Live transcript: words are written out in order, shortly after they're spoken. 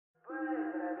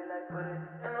I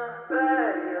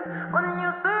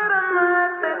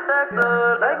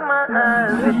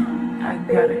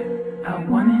got it. I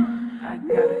want it. I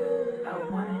got it. I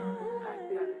want it. I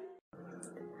got it.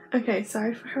 Okay,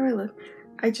 sorry for how I look.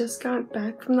 I just got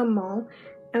back from the mall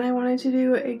and I wanted to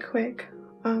do a quick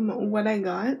what I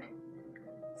got.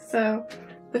 So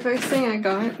the first thing I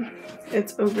got,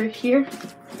 it's over here.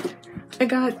 I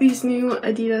got these new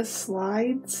Adidas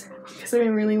slides because I've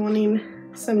been really wanting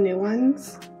some new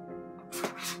ones.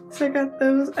 So I got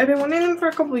those. I've been wanting them for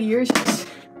a couple of years, just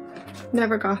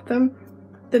never got them.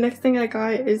 The next thing I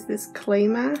got is this clay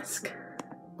mask.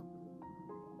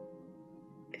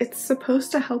 It's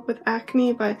supposed to help with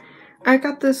acne, but I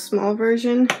got the small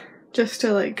version just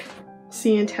to like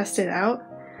see and test it out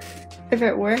if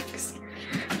it works.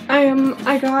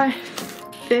 I got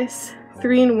this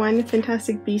 3-in-1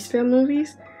 Fantastic Beasts film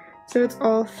movies, so it's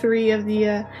all 3 of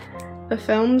the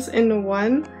films into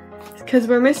one. Because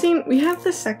we have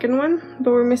the second one,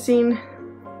 but we're missing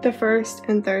the first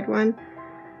and third one.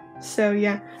 So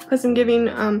yeah, plus I'm giving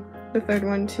the third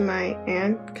one to my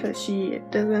aunt because she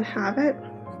doesn't have it.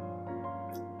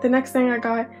 The next thing I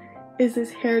got is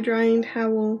this hair drying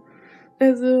towel. It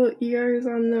has little ears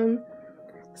on them,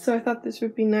 so I thought this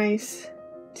would be nice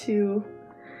to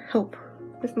help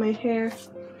with my hair.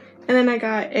 And then I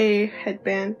got a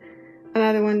headband,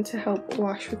 another one to help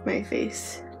wash with my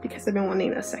face because I've been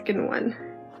wanting a second one.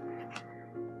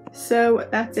 So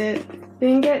that's it.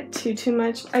 Didn't get too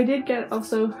much. I did get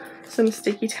also some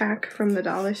sticky tack from the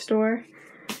dollar store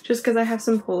just because I have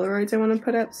some Polaroids I want to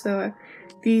put up, so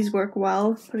these work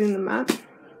well putting them up.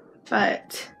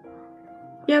 But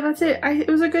yeah, that's it. It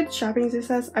was a good shopping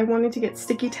success. I wanted to get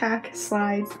sticky tack,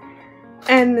 slides,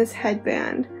 and this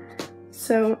headband.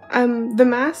 So the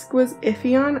mask was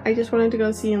iffy on. I just wanted to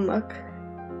go see and look,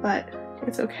 but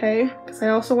it's okay because I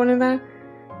also wanted that.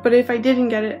 But if I didn't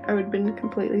get it, I would have been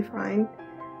completely fine.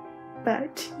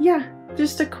 But yeah,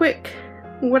 just a quick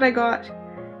what I got.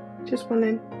 Just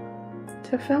wanted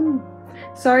to film.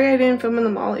 Sorry I didn't film in the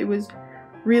mall. It was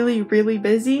really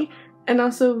busy and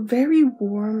also very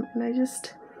warm, and I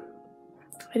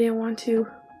didn't want to.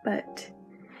 But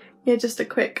yeah, just a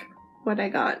quick what I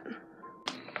got.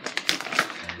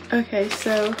 Okay,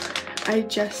 so I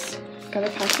just got a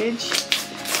package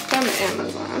from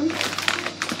Amazon.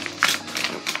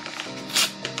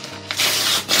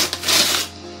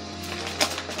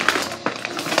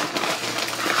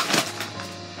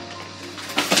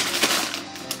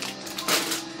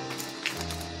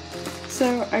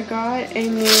 So I got a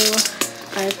new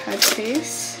iPad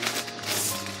case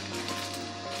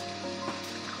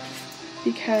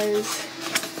because,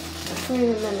 wait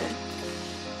a minute,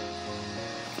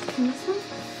 can this one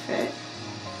fit?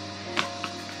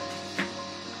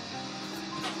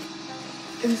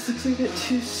 This looks like it's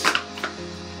too small.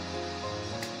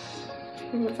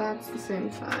 But that's the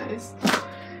same size.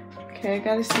 Okay, I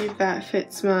gotta see if that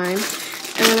fits mine.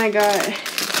 And then I got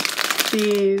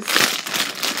these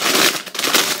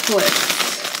clips.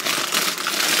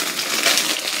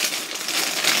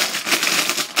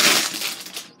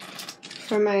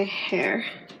 For my hair,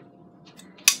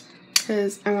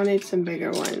 because I wanted some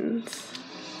bigger ones.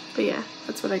 But yeah,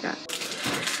 that's what I got.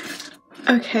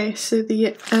 Okay, so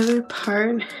the other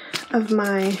part of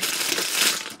my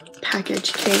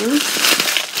package came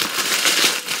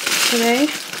today.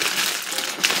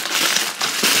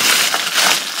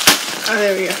 Oh,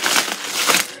 there we go.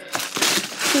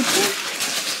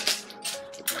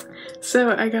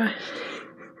 So I got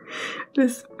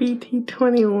this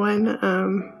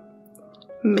BT21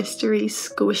 mystery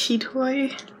squishy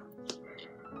toy.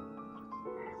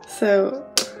 So,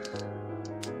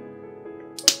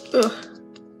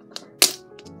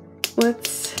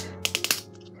 let's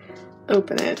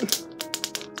open it.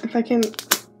 If I can,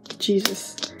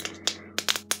 Jesus.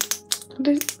 What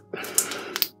is,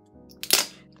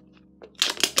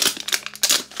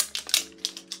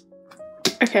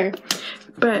 okay,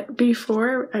 but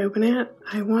before I open it,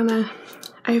 I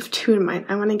have 2 in mind.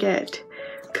 I wanna get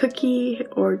cookie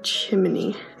or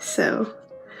chimney. So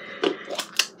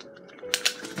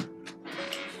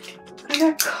I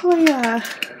got Koya.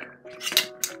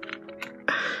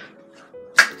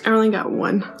 I only got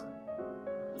one.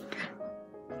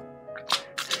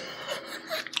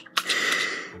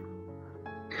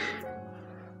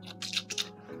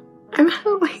 I'm out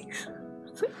of ways.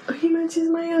 He matches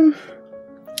my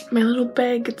my little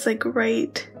bag. It's like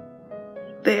right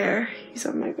there. He's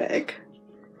on my bag.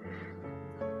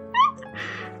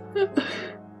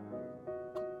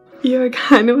 Yeah, I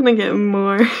kind of want to get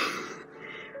more.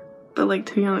 But like,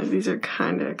 to be honest, these are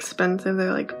kind of expensive.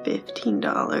 They're like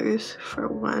 $15 for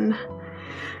one.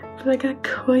 But I got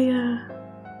Koya.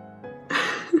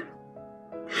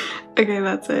 Okay,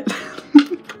 that's it.